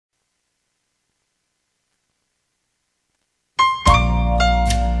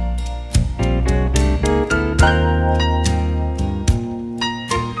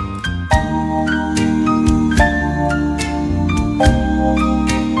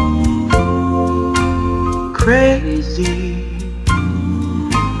crazy.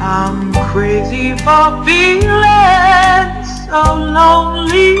 I'm crazy for feeling so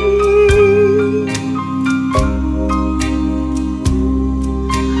lonely.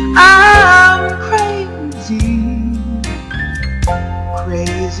 I'm crazy,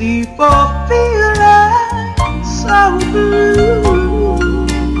 crazy for feeling so blue.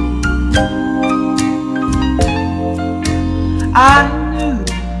 I knew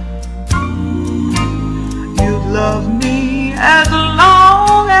you'd love me as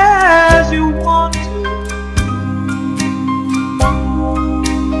long as you want to,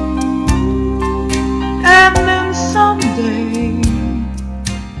 and then someday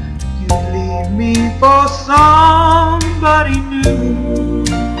you'd leave me for somebody new.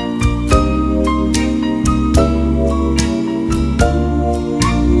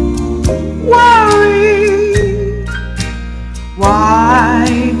 Worry, why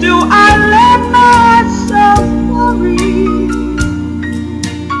do I let myself worry?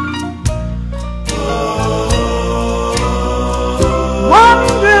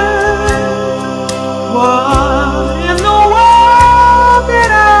 Wonder what in the world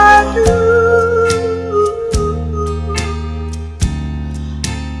did I do?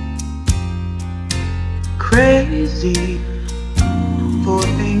 Crazy for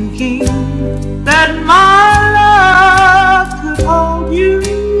thinking that my love could hold you.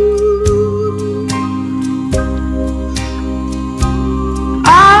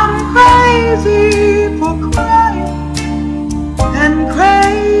 I'm crazy for crying and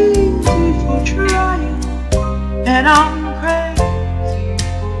crazy for trying, and I'm crazy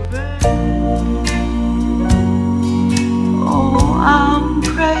for being. Oh, I'm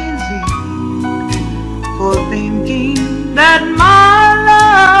crazy for thinking that my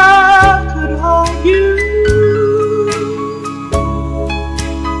love could hold you.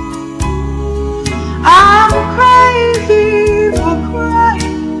 I'm crazy for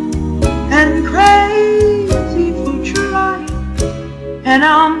crying and crazy for trying, and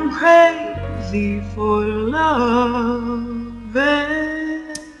I'm crazy for loving.